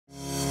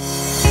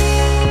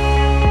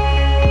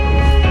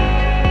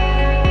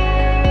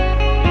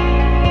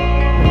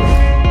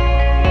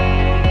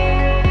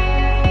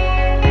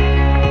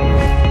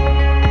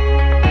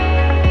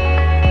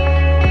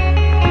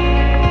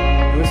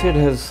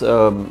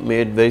has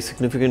made very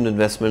significant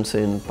investments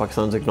in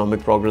Pakistan's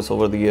economic progress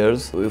over the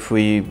years. If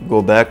we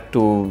go back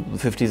to the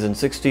 50s and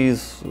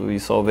 60s, we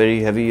saw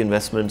very heavy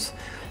investments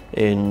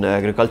in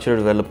agricultural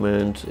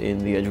development,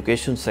 in the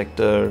education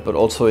sector, but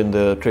also in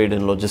the trade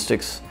and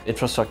logistics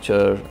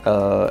infrastructure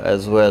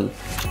as well.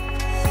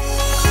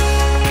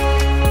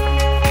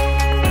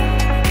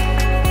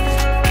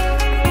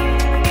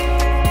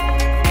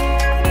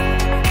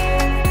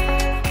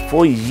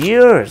 For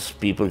years,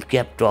 people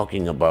kept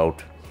talking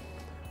about,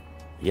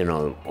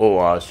 oh,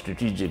 our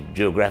strategic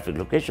geographic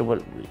location. Well,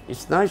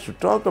 it's nice to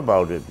talk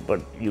about it,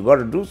 but you got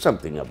to do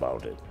something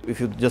about it. If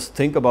you just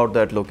think about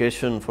that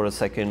location for a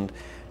second,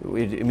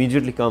 it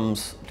immediately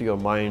comes to your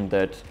mind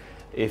that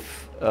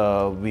if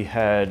we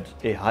had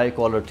a high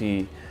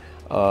quality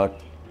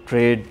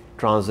trade,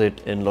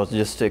 transit and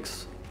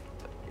logistics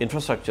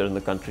infrastructure in the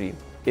country,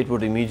 it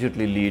would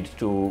immediately lead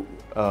to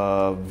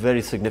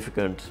very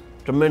significant,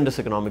 tremendous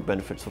economic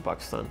benefits for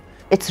Pakistan.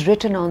 It's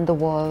written on the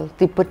wall.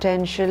 The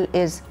potential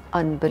is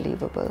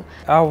unbelievable.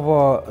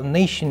 Our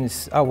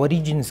nations, our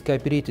regions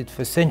cooperated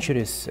for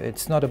centuries.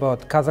 It's not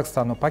about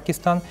Kazakhstan or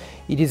Pakistan.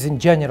 It is in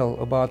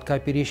general about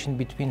cooperation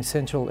between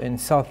Central and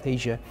South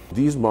Asia.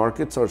 These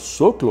markets are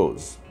so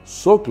close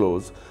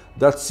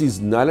that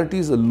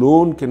seasonalities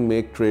alone can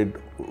make trade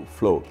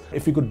flow.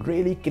 If we could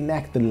really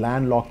connect the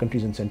landlocked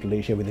countries in Central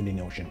Asia with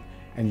Indian Ocean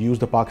and use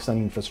the Pakistani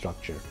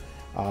infrastructure,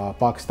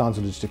 Pakistan's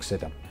logistics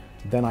setup,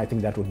 then I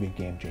think that would be a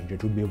game changer.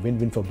 It would be a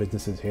win-win for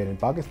businesses here in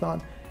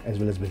Pakistan as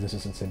well as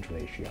businesses in Central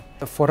Asia.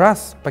 For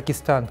us,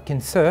 Pakistan can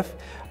serve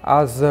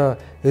as a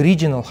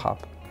regional hub,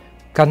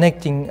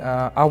 connecting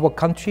our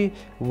country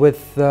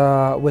with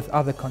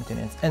other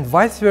continents, and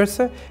vice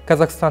versa.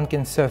 Kazakhstan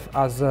can serve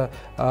as a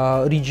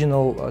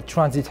regional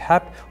transit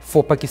hub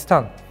for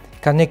Pakistan,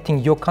 connecting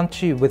your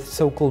country with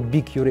so-called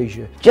big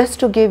Eurasia.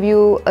 Just to give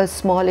you a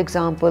small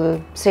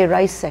example, say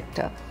rice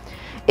sector.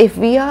 If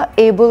we are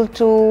able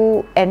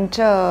to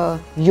enter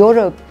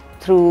Europe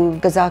through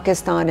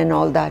Kazakhstan and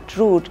all that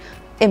route,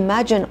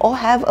 imagine, or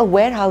have a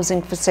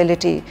warehousing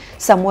facility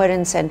somewhere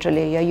in Central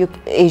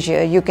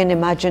Asia, you can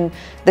imagine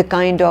the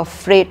kind of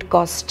freight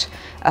cost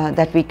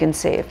that we can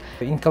save.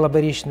 In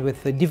collaboration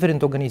with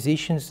different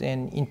organizations,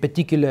 and in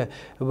particular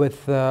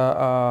with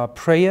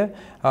PREIA,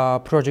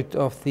 project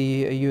of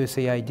the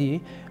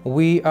USAID,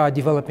 we are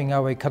developing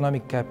our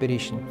economic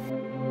cooperation.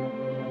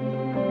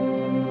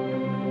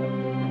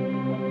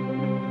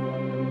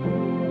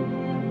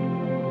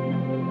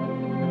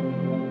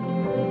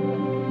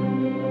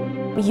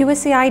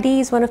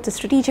 USAID's one of the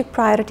strategic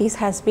priorities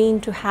has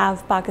been to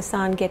have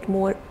Pakistan get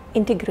more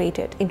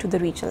integrated into the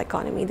regional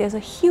economy. There's a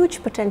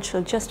huge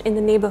potential just in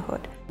the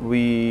neighborhood.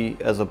 We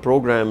as a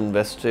program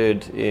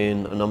invested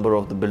in a number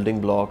of the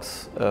building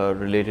blocks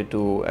related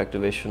to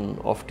activation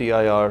of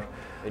TIR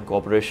in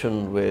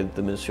cooperation with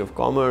the Ministry of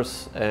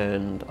Commerce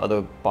and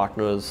other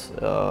partners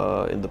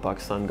in the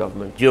Pakistan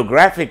government.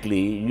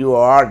 Geographically, you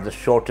are the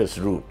shortest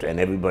route, and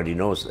everybody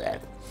knows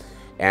that.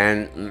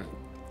 And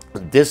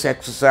this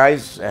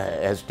exercise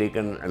has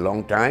taken a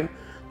long time.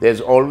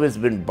 There's always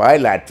been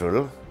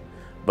bilateral,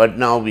 but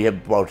now we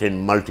have brought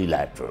in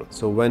multilateral.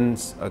 So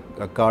once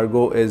a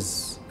cargo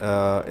is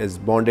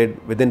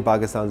bonded within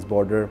Pakistan's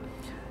border,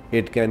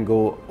 it can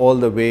go all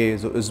the way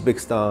to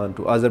Uzbekistan,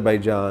 to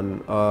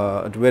Azerbaijan,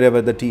 to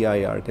wherever the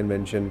TIR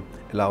convention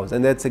allows,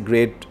 and that's a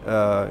great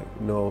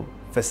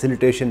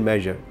facilitation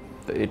measure.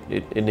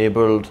 It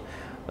enabled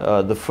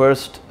the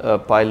first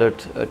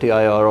pilot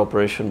TIR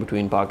operation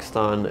between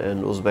Pakistan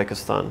and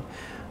Uzbekistan,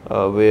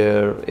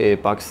 where a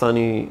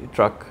Pakistani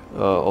truck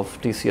of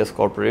TCS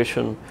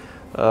Corporation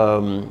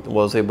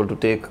was able to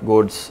take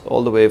goods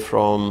all the way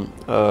from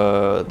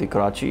the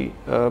Karachi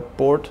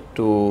port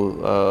to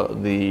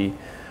the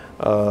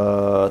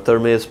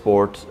Termez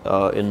port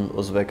in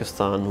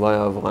Uzbekistan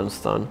via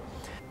Afghanistan.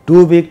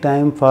 2 week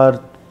time for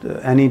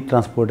any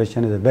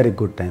transportation is a very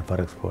good time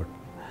for export.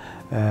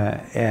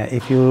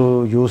 If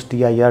you use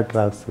TIR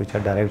trucks, which are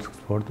direct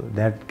export,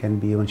 that can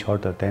be even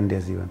shorter, 10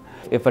 days even.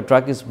 If a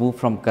truck is moved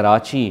from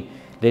Karachi,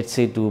 let's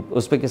say to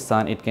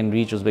Uzbekistan, it can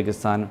reach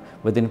Uzbekistan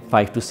within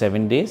 5 to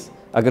 7 days.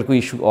 Agar koi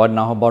issue aur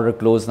na ho, border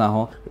close na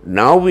ho.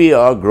 Now we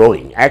are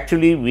growing.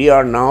 Actually, we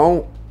are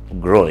now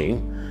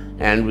growing,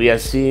 and we are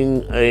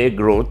seeing a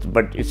growth,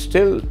 but it's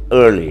still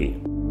early.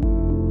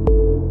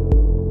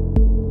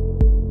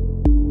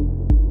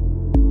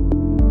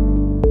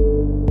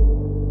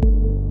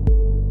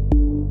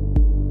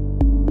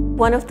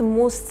 One of the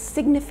most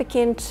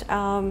significant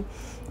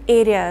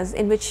areas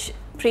in which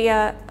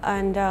PREIA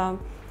and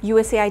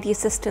USAID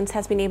assistance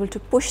has been able to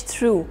push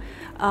through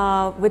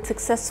with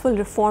successful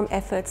reform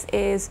efforts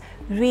is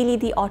really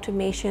the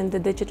automation, the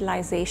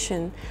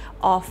digitalization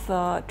of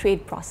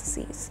trade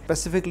processes.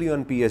 Specifically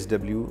on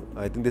PSW,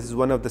 I think this is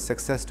one of the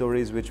success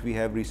stories which we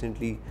have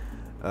recently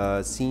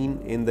seen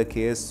in the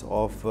case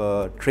of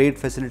trade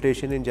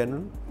facilitation in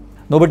general.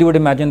 Nobody would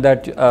imagine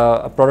that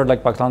a product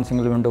like Pakistan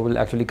single window will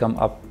actually come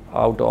up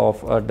out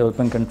of a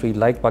developing country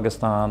like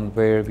Pakistan,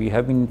 where we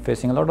have been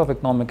facing a lot of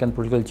economic and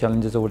political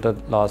challenges over the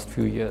last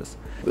few years.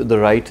 The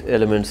right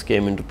elements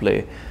came into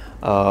play.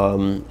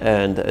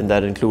 and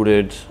that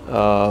included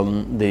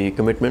the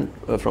commitment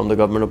from the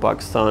government of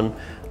Pakistan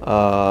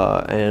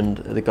and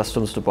the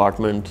Customs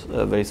Department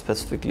very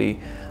specifically.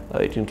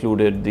 It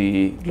included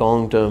the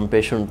long-term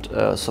patient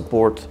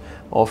support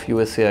of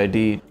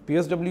USAID.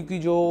 PSW की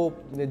जो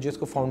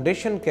जिसको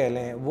foundation कह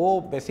लें वो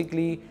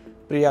basically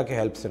प्रिया के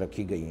help से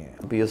रखी गई हैं.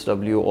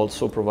 PSW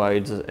also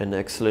provides an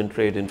excellent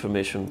trade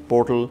information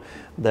portal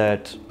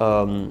that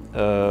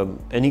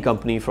any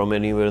company from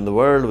anywhere in the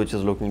world which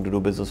is looking to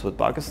do business with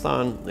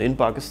Pakistan, in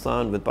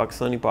Pakistan, with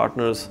Pakistani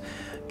partners,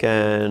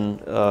 can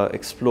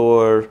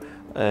explore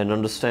and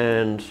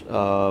understand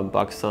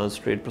Pakistan's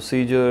trade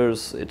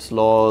procedures, its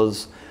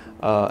laws,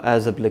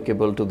 as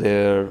applicable to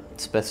their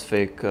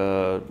specific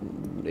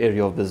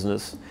area of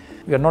business.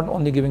 We are not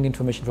only giving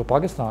information for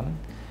Pakistan,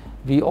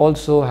 we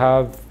also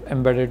have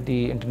embedded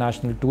the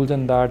international tools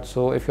in that.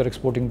 So if you're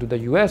exporting to the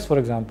US, for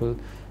example,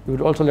 we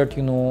would also let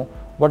you know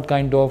what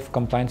kind of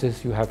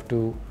compliances you have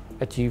to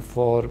achieve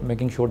for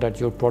making sure that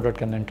your product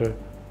can enter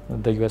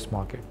the US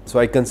market. So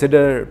I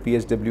consider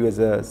PSW as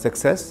a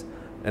success,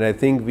 and I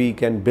think we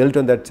can build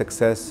on that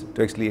success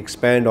to actually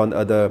expand on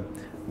other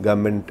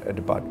government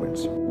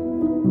departments.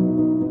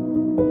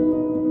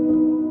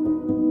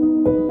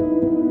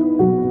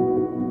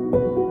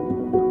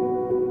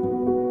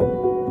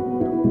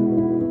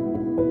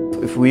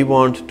 If we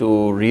want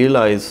to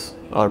realize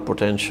our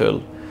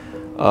potential,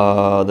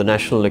 the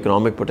national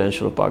economic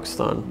potential of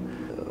Pakistan,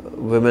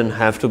 women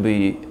have to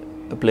be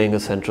playing a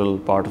central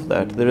part of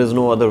that. There is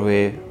no other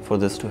way for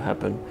this to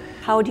happen.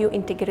 How do you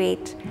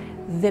integrate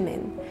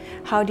women?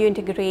 How do you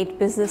integrate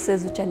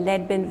businesses which are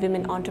led by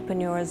women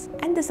entrepreneurs?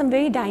 And there's some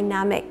very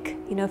dynamic,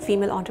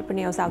 female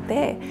entrepreneurs out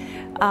there.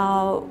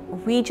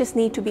 We just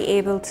need to be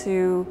able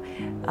to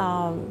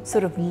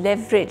sort of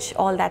leverage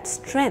all that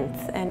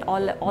strength and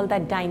all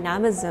that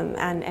dynamism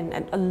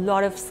and a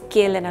lot of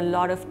skill and a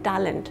lot of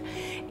talent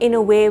in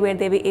a way where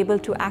they be able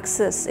to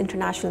access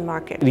international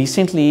market.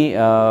 Recently,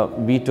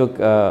 we took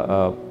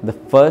the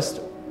first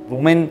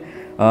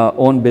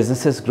women-owned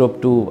businesses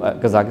group to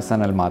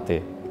Kazakhstan,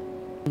 Almaty.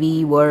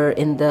 We were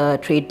in the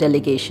trade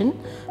delegation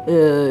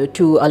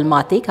to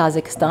Almaty,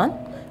 Kazakhstan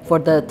for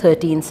the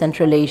 13th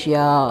Central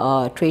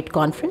Asia Trade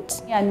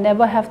Conference. I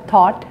never have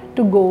thought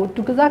to go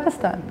to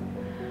Kazakhstan.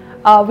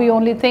 We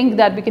only think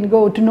that we can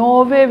go to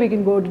Norway, we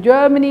can go to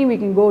Germany, we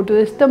can go to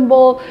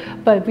Istanbul,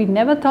 but we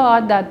never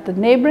thought that the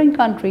neighboring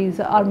countries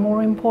are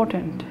more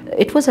important.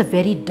 It was a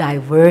very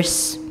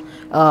diverse,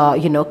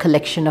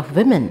 collection of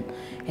women.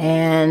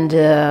 And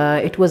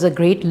it was a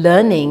great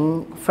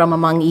learning from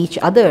among each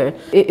other.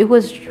 It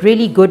was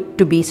really good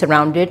to be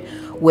surrounded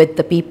with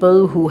the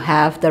people who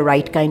have the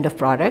right kind of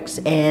products,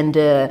 and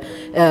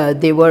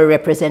they were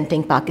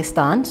representing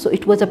Pakistan. So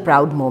it was a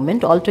proud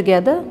moment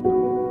altogether.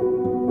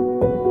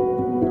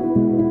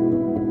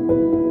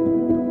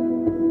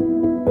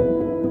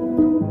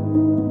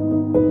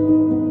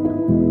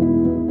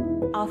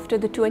 After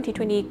the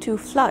 2022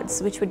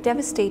 floods, which were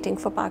devastating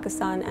for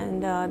Pakistan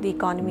and the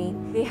economy,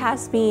 there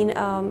has been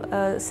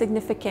a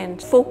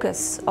significant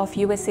focus of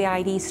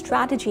USAID's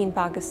strategy in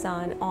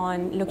Pakistan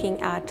on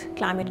looking at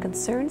climate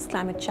concerns,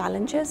 climate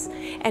challenges,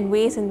 and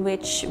ways in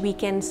which we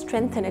can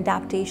strengthen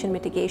adaptation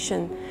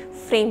mitigation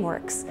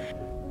frameworks.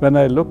 When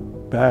I look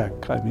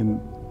back, I mean,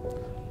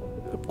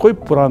 कोई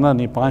पुराना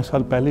नहीं, 5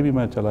 साल पहले भी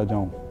मैं चला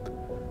जाऊं,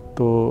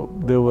 तो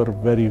there were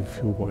very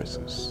few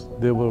voices.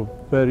 There were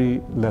very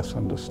less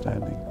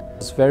understanding.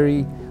 It's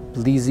very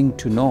pleasing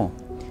to know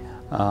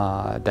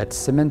that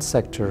cement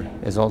sector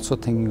is also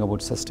thinking about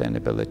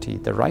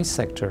sustainability. The rice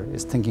sector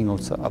is thinking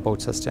also about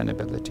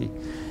sustainability.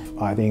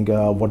 I think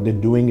what they're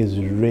doing is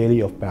really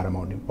of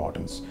paramount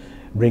importance.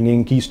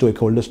 Bringing key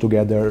stakeholders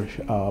together,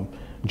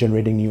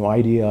 generating new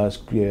ideas,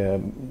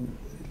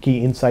 key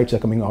insights are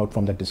coming out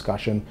from that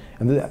discussion,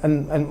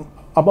 and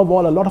above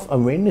all, a lot of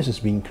awareness is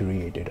being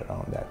created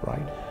around that,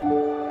 right?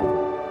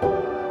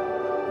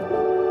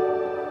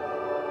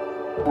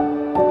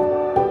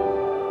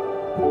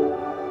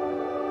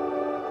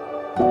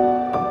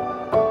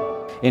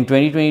 In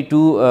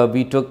 2022,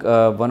 we took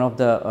one of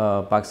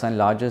the Pakistan's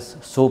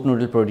largest soap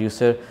noodle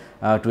producer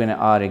to an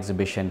art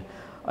exhibition,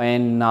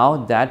 and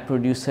now that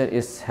producer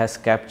has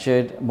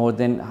captured more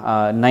than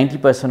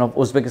 90% of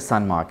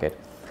Uzbekistan market.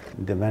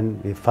 When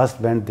we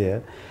first went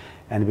there,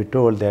 and we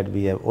told that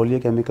we have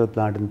oleochemical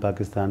plant in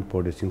Pakistan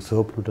producing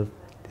soap noodles,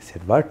 they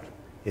said, "What?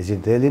 Is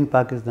it really in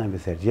Pakistan?" We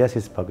said, "Yes,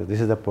 it's Pakistan.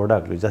 This is the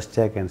product. We just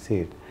check and see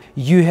it."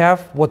 You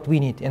have what we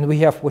need and we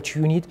have what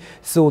you need.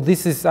 So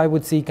this is, I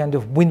would say, kind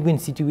of win-win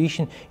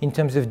situation in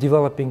terms of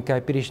developing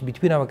cooperation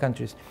between our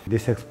countries.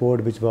 This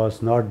export, which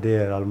was not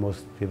there,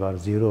 almost we were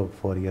zero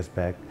 4 years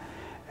back,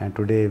 and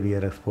today we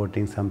are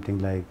exporting something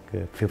like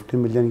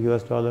 $50 million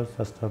US or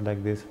stuff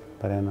like this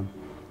per annum,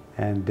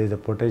 and there's a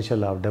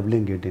potential of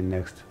doubling it in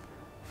next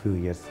few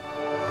years.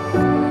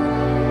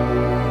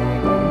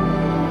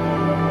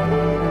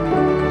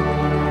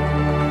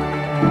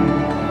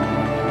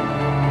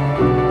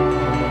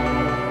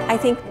 I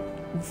think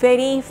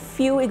very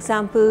few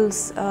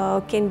examples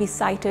can be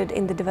cited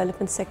in the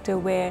development sector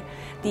where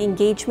the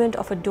engagement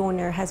of a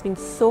donor has been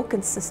so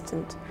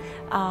consistent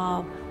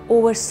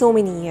over so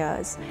many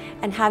years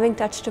and having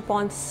touched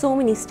upon so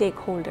many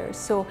stakeholders.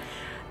 So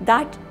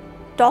that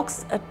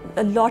talks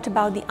a lot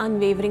about the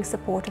unwavering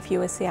support of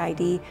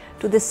USAID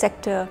to this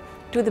sector,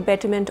 to the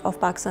betterment of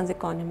Pakistan's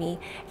economy,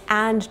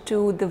 and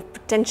to the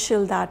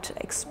potential that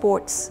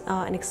exports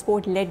and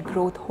export-led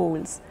growth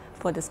holds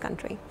for this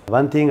country.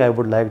 One thing I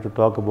would like to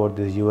talk about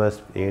this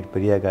USAID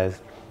PREIA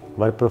guys,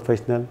 very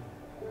professional,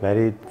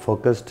 very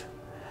focused.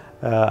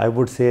 I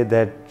would say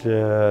that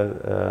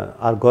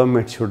our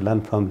government should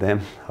learn from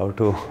them how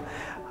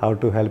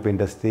to help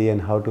industry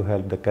and how to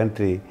help the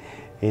country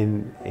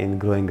in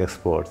growing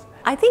exports.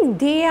 I think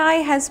DAI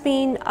has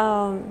been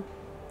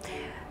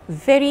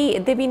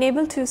they've been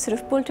able to sort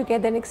of pull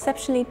together an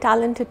exceptionally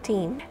talented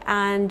team,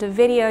 and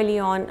very early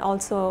on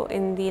also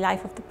in the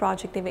life of the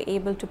project they were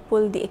able to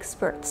pull the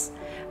experts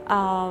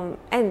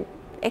and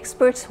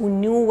experts who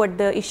knew what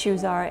the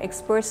issues are,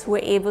 experts who were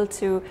able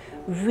to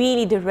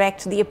really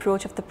direct the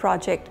approach of the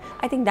project.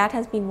 I think that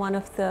has been one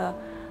of the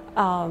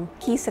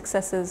key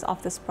successes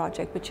of this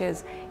project, which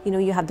is, you know,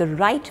 you have the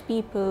right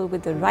people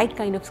with the right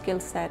kind of skill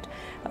set,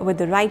 with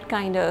the right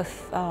kind of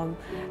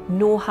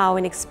know-how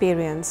and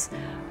experience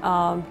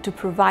to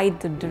provide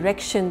the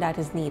direction that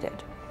is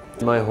needed.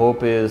 My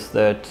hope is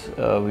that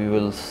we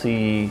will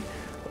see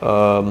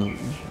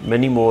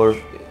many more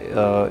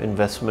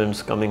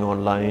investments coming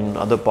online,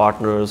 other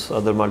partners,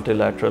 other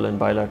multilateral and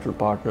bilateral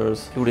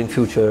partners, including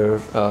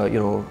future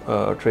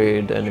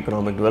trade and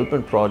economic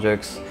development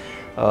projects,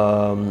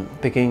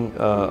 picking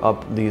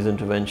up these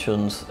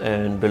interventions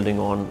and building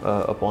on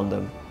upon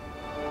them.